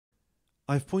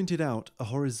I've pointed out a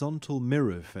horizontal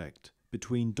mirror effect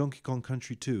between Donkey Kong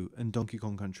Country 2 and Donkey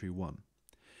Kong Country 1.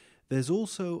 There's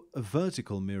also a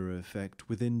vertical mirror effect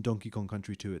within Donkey Kong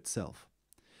Country 2 itself.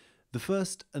 The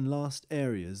first and last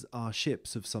areas are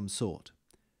ships of some sort.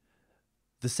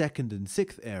 The second and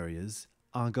sixth areas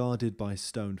are guarded by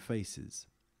stone faces.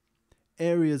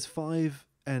 Areas 5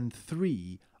 and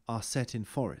 3 are set in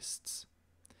forests.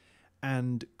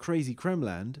 And Crazy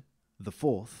Kremland, the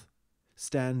fourth,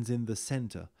 stands in the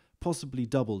center, possibly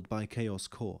doubled by Chaos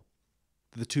Core,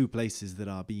 the two places that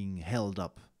are being held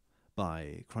up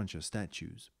by Cruncher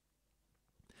statues.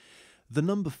 The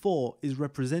number 4 is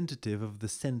representative of the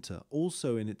center,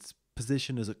 also in its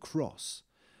position as a cross,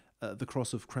 the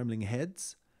cross of Kremling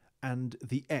heads, and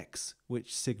the X,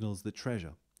 which signals the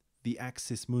treasure, the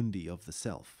axis mundi of the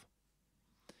self.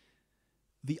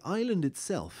 The island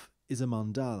itself is a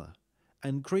mandala,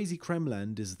 and Crazy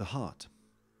Kremland is the heart.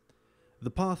 The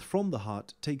path from the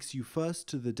heart takes you first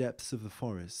to the depths of the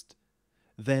forest,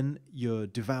 then you're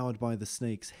devoured by the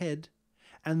snake's head,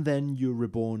 and then you're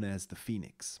reborn as the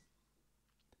phoenix.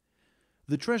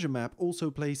 The treasure map also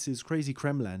places Crazy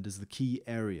Kremland as the key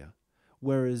area,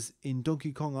 whereas in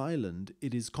Donkey Kong Island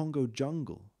it is Congo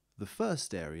Jungle, the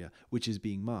first area, which is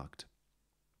being marked.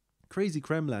 Crazy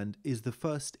Kremland is the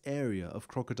first area of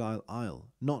Crocodile Isle,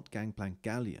 not Gangplank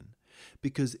Galleon,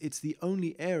 because it's the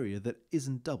only area that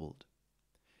isn't doubled.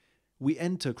 We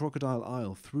enter Crocodile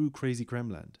Isle through Crazy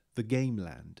Kremland, the game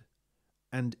land,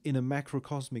 and in a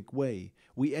macrocosmic way,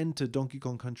 we enter Donkey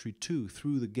Kong Country 2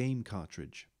 through the game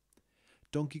cartridge.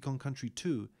 Donkey Kong Country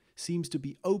 2 seems to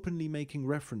be openly making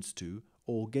reference to,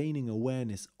 or gaining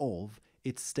awareness of,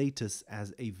 its status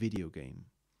as a video game.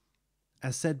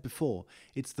 As said before,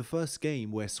 it's the first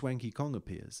game where Swanky Kong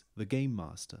appears, the Game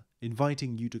Master,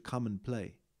 inviting you to come and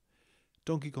play.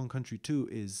 Donkey Kong Country 2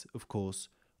 is, of course,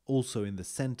 also in the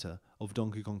center of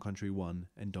Donkey Kong Country 1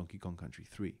 and Donkey Kong Country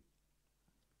 3.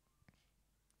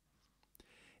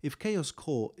 If Chaos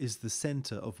Core is the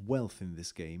center of wealth in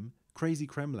this game, Crazy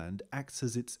Kremland acts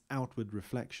as its outward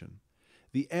reflection.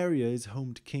 The area is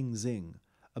home to King Zing,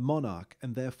 a monarch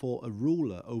and therefore a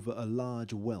ruler over a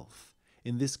large wealth,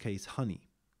 in this case honey.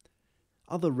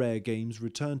 Other rare games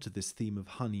return to this theme of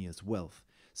honey as wealth,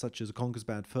 such as Conker's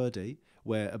Bad Fur Day,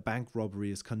 where a bank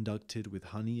robbery is conducted with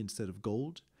honey instead of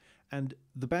gold, and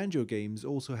the Banjo games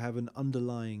also have an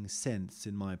underlying sense,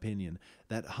 in my opinion,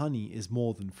 that honey is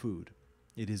more than food.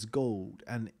 It is gold,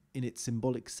 and in its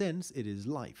symbolic sense, it is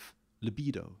life,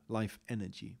 libido, life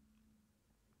energy.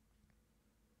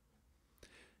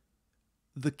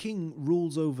 The king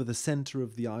rules over the center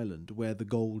of the island where the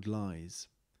gold lies.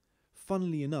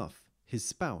 Funnily enough, his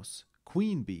spouse,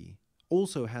 Queen Bee,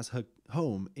 also has her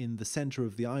home in the center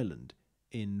of the island,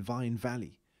 in Vine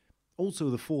Valley, also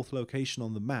the fourth location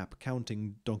on the map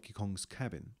counting Donkey Kong's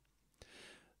cabin.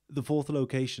 The fourth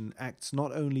location acts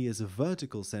not only as a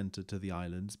vertical center to the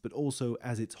islands, but also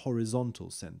as its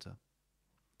horizontal center.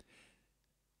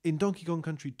 In Donkey Kong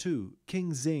Country 2,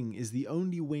 King Zing is the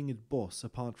only winged boss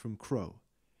apart from Crow.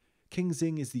 King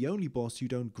Zing is the only boss you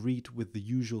don't greet with the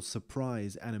usual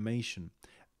surprise animation,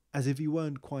 as if he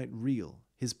weren't quite real.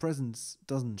 His presence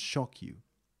doesn't shock you.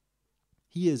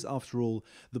 He is, after all,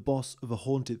 the boss of a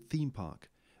haunted theme park,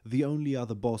 the only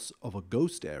other boss of a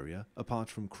ghost area apart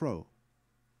from Crow.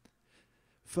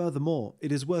 Furthermore,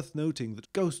 it is worth noting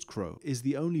that Ghost Crow is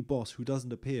the only boss who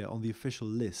doesn't appear on the official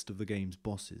list of the game's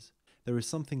bosses. There is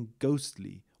something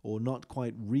ghostly or not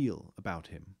quite real about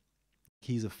him.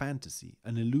 He's a fantasy,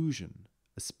 an illusion,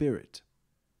 a spirit.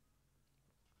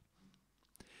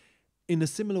 In a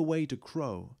similar way to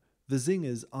Crow, the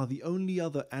Zingers are the only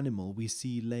other animal we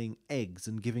see laying eggs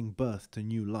and giving birth to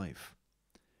new life.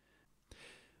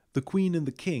 The Queen and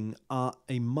the King are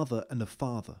a mother and a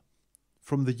father.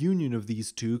 From the union of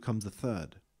these two comes a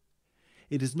third.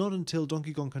 It is not until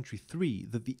Donkey Kong Country 3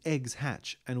 that the eggs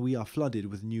hatch and we are flooded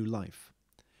with new life.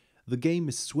 The game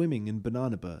is swimming in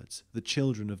banana birds, the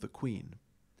children of the Queen.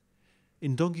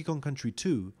 In Donkey Kong Country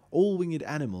 2, all winged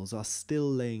animals are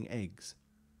still laying eggs.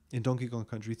 In Donkey Kong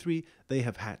Country 3, they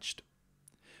have hatched.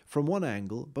 From one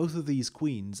angle, both of these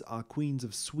queens are queens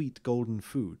of sweet golden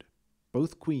food.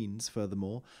 Both queens,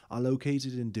 furthermore, are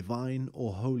located in divine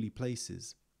or holy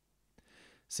places.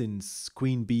 Since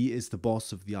Queen Bee is the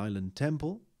boss of the Island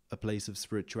Temple, a place of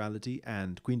spirituality,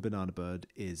 and Queen Banana Bird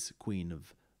is queen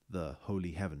of the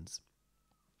holy heavens.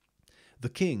 The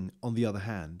king, on the other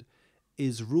hand,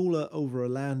 is ruler over a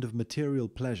land of material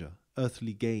pleasure,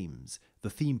 earthly games, the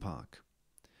theme park.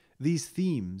 These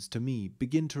themes, to me,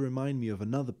 begin to remind me of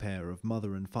another pair of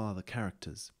mother and father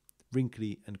characters,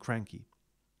 Wrinkly and Cranky.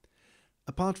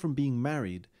 Apart from being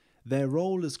married, Their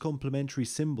role as complementary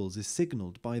symbols is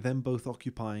signalled by them both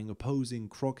occupying opposing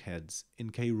croc heads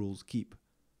in K. Rool's keep,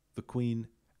 the Queen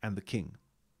and the King.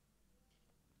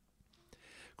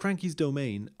 Cranky's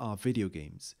domain are video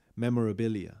games,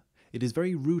 memorabilia. It is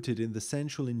very rooted in the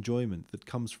sensual enjoyment that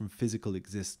comes from physical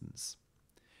existence.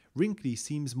 Wrinkly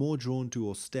seems more drawn to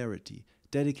austerity,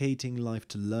 dedicating life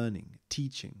to learning,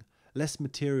 teaching, less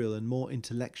material and more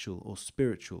intellectual or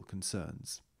spiritual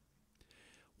concerns.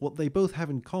 What they both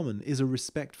have in common is a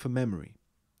respect for memory.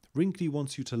 Wrinkly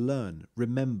wants you to learn,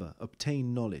 remember,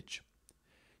 obtain knowledge.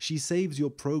 She saves your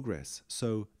progress,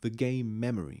 so the game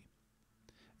memory.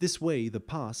 This way, the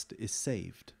past is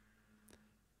saved.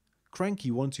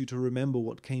 Cranky wants you to remember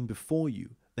what came before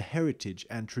you, the heritage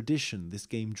and tradition this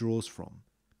game draws from.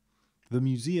 The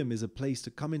museum is a place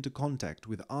to come into contact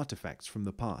with artifacts from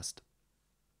the past.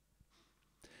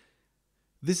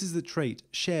 This is the trait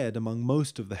shared among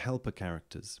most of the helper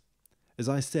characters. As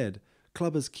I said,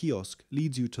 Clubber's kiosk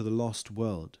leads you to the Lost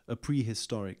World, a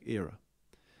prehistoric era.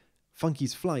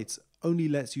 Funky's flights only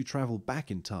lets you travel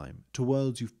back in time to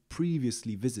worlds you've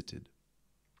previously visited.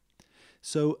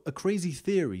 So a crazy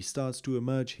theory starts to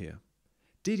emerge here.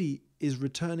 Diddy is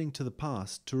returning to the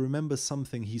past to remember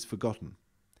something he's forgotten.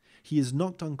 He is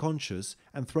knocked unconscious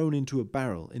and thrown into a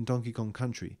barrel in Donkey Kong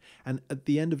Country, and at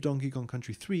the end of Donkey Kong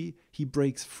Country 3, he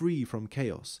breaks free from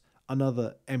chaos,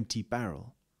 another empty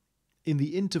barrel. In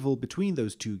the interval between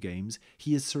those two games,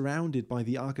 he is surrounded by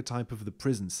the archetype of the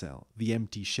prison cell, the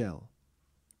empty shell.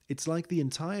 It's like the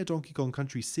entire Donkey Kong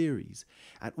Country series,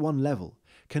 at one level,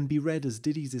 can be read as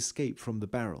Diddy's escape from the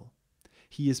barrel.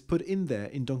 He is put in there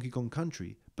in Donkey Kong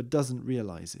Country, but doesn't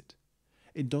realize it.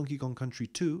 In Donkey Kong Country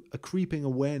 2, a creeping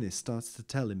awareness starts to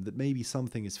tell him that maybe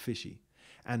something is fishy,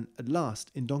 and at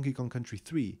last, in Donkey Kong Country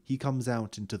 3, he comes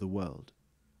out into the world.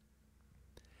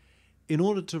 In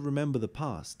order to remember the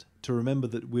past, to remember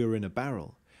that we're in a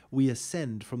barrel, we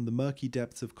ascend from the murky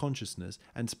depths of consciousness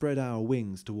and spread our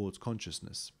wings towards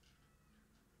consciousness.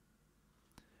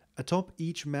 Atop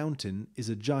each mountain is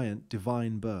a giant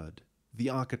divine bird, the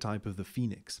archetype of the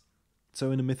phoenix.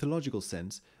 So in a mythological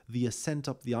sense, the ascent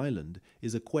up the island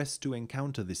is a quest to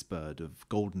encounter this bird of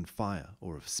golden fire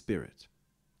or of spirit.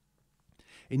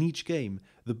 In each game,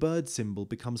 the bird symbol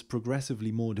becomes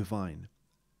progressively more divine.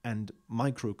 And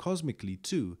microcosmically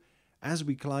too, as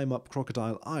we climb up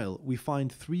Crocodile Isle, we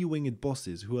find three-winged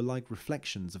bosses who are like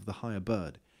reflections of the higher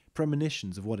bird,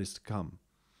 premonitions of what is to come.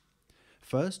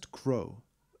 First, Crow,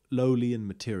 lowly and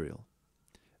material.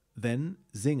 Then,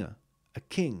 Zinger, a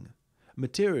king,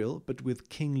 material but with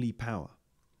kingly power.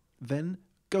 Then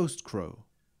Ghost Crow,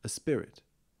 a spirit.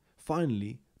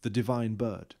 Finally, the divine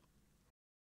bird.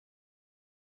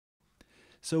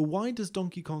 So why does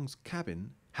Donkey Kong's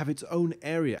cabin have its own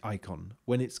area icon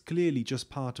when it's clearly just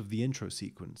part of the intro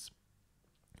sequence?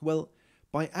 Well,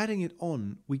 by adding it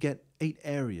on, we get 8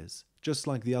 areas, just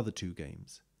like the other two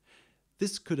games.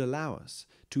 This could allow us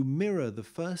to mirror the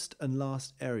first and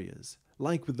last areas,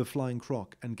 like with the Flying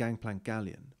Croc and Gangplank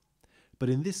Galleon. But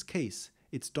in this case,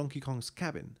 it's Donkey Kong's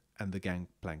cabin and the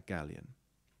Gangplank Galleon.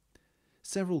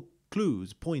 Several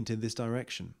clues point in this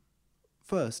direction.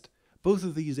 First, both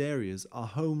of these areas are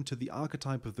home to the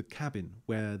archetype of the cabin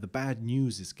where the bad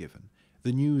news is given,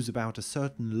 the news about a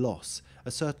certain loss,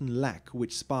 a certain lack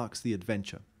which sparks the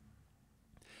adventure.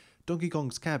 Donkey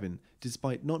Kong's cabin,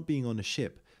 despite not being on a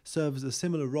ship, serves a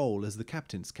similar role as the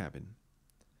captain's cabin.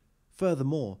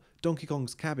 Furthermore, Donkey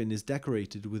Kong's cabin is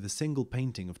decorated with a single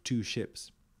painting of 2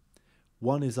 ships.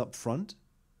 One is up front,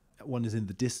 one is in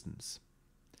the distance.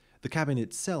 The cabin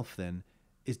itself, then,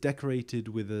 is decorated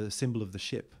with a symbol of the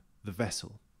ship, the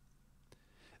vessel.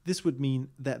 This would mean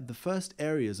that the first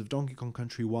areas of Donkey Kong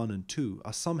Country 1 and 2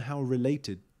 are somehow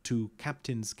related to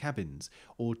captains' cabins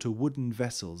or to wooden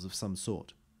vessels of some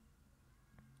sort.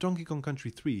 Donkey Kong Country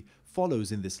 3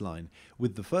 follows in this line,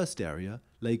 with the first area,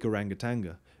 Lake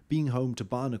Orangatanga, being home to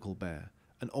Barnacle Bear,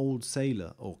 an old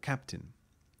sailor or captain.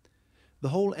 The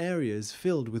whole area is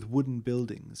filled with wooden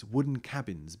buildings, wooden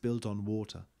cabins built on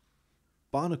water.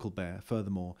 Barnacle Bear,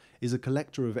 furthermore, is a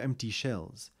collector of empty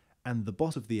shells, and the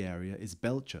boss of the area is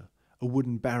Belcher, a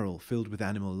wooden barrel filled with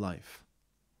animal life.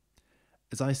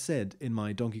 As I said in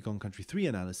my Donkey Kong Country 3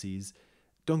 analyses,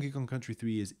 Donkey Kong Country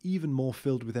 3 is even more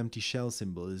filled with empty shell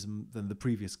symbolism than the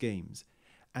previous games,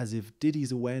 as if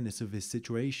Diddy's awareness of his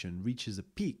situation reaches a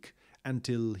peak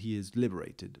until he is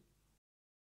liberated.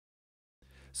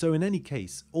 So in any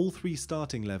case, all 3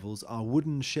 starting levels are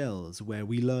wooden shells where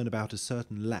we learn about a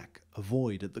certain lack, a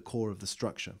void at the core of the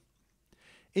structure.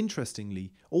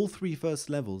 Interestingly, all 3 first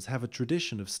levels have a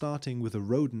tradition of starting with a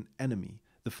rodent enemy,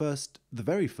 the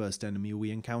very first enemy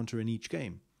we encounter in each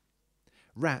game.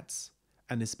 Rats,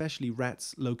 and especially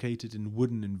rats located in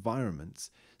wooden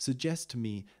environments, suggest to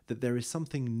me that there is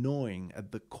something gnawing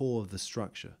at the core of the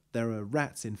structure. There are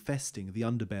rats infesting the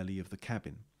underbelly of the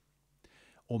cabin.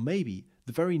 Or maybe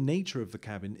the very nature of the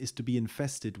cabin is to be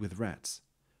infested with rats.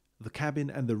 The cabin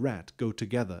and the rat go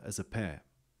together as a pair.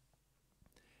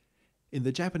 In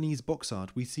the Japanese box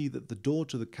art, we see that the door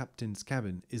to the captain's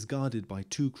cabin is guarded by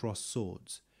two crossed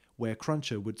swords, where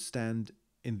Cruncher would stand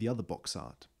in the other box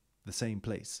art, the same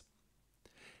place.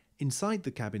 Inside the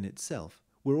cabin itself,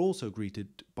 we're also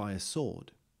greeted by a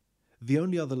sword. The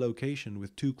only other location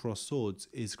with two crossed swords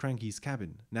is Cranky's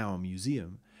cabin, now a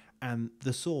museum, and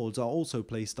the swords are also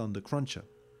placed under Cruncher,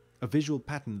 a visual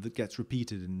pattern that gets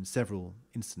repeated in several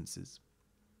instances.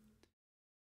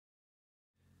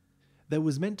 There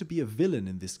was meant to be a villain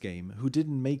in this game who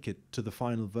didn't make it to the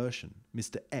final version,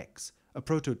 Mr. X, a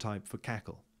prototype for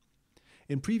Cackle.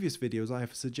 In previous videos I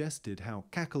have suggested how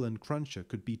Cackle and Cruncher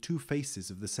could be two faces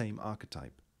of the same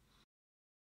archetype.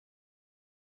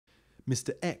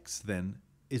 Mr. X, then,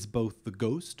 is both the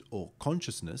ghost or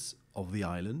consciousness of the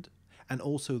island and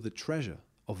also the treasure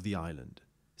of the island,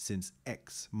 since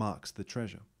X marks the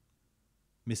treasure.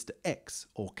 Mr. X,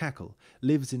 or Cackle,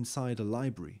 lives inside a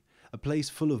library, a place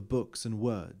full of books and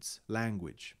words,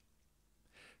 language.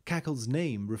 Cackle's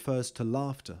name refers to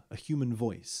laughter, a human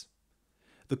voice.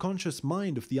 The conscious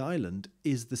mind of the island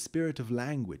is the spirit of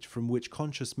language from which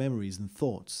conscious memories and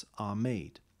thoughts are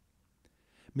made.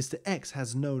 Mr. X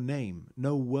has no name,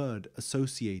 no word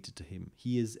associated to him.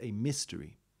 He is a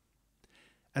mystery.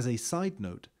 As a side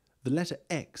note, the letter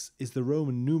X is the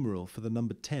Roman numeral for the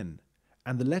number 10,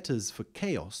 and the letters for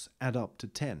chaos add up to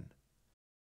 10.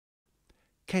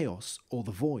 Chaos, or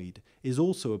the void, is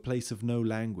also a place of no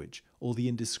language, or the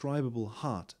indescribable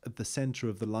heart at the center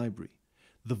of the library,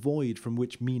 the void from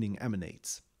which meaning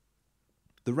emanates.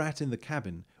 The rat in the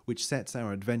cabin, which sets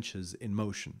our adventures in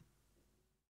motion.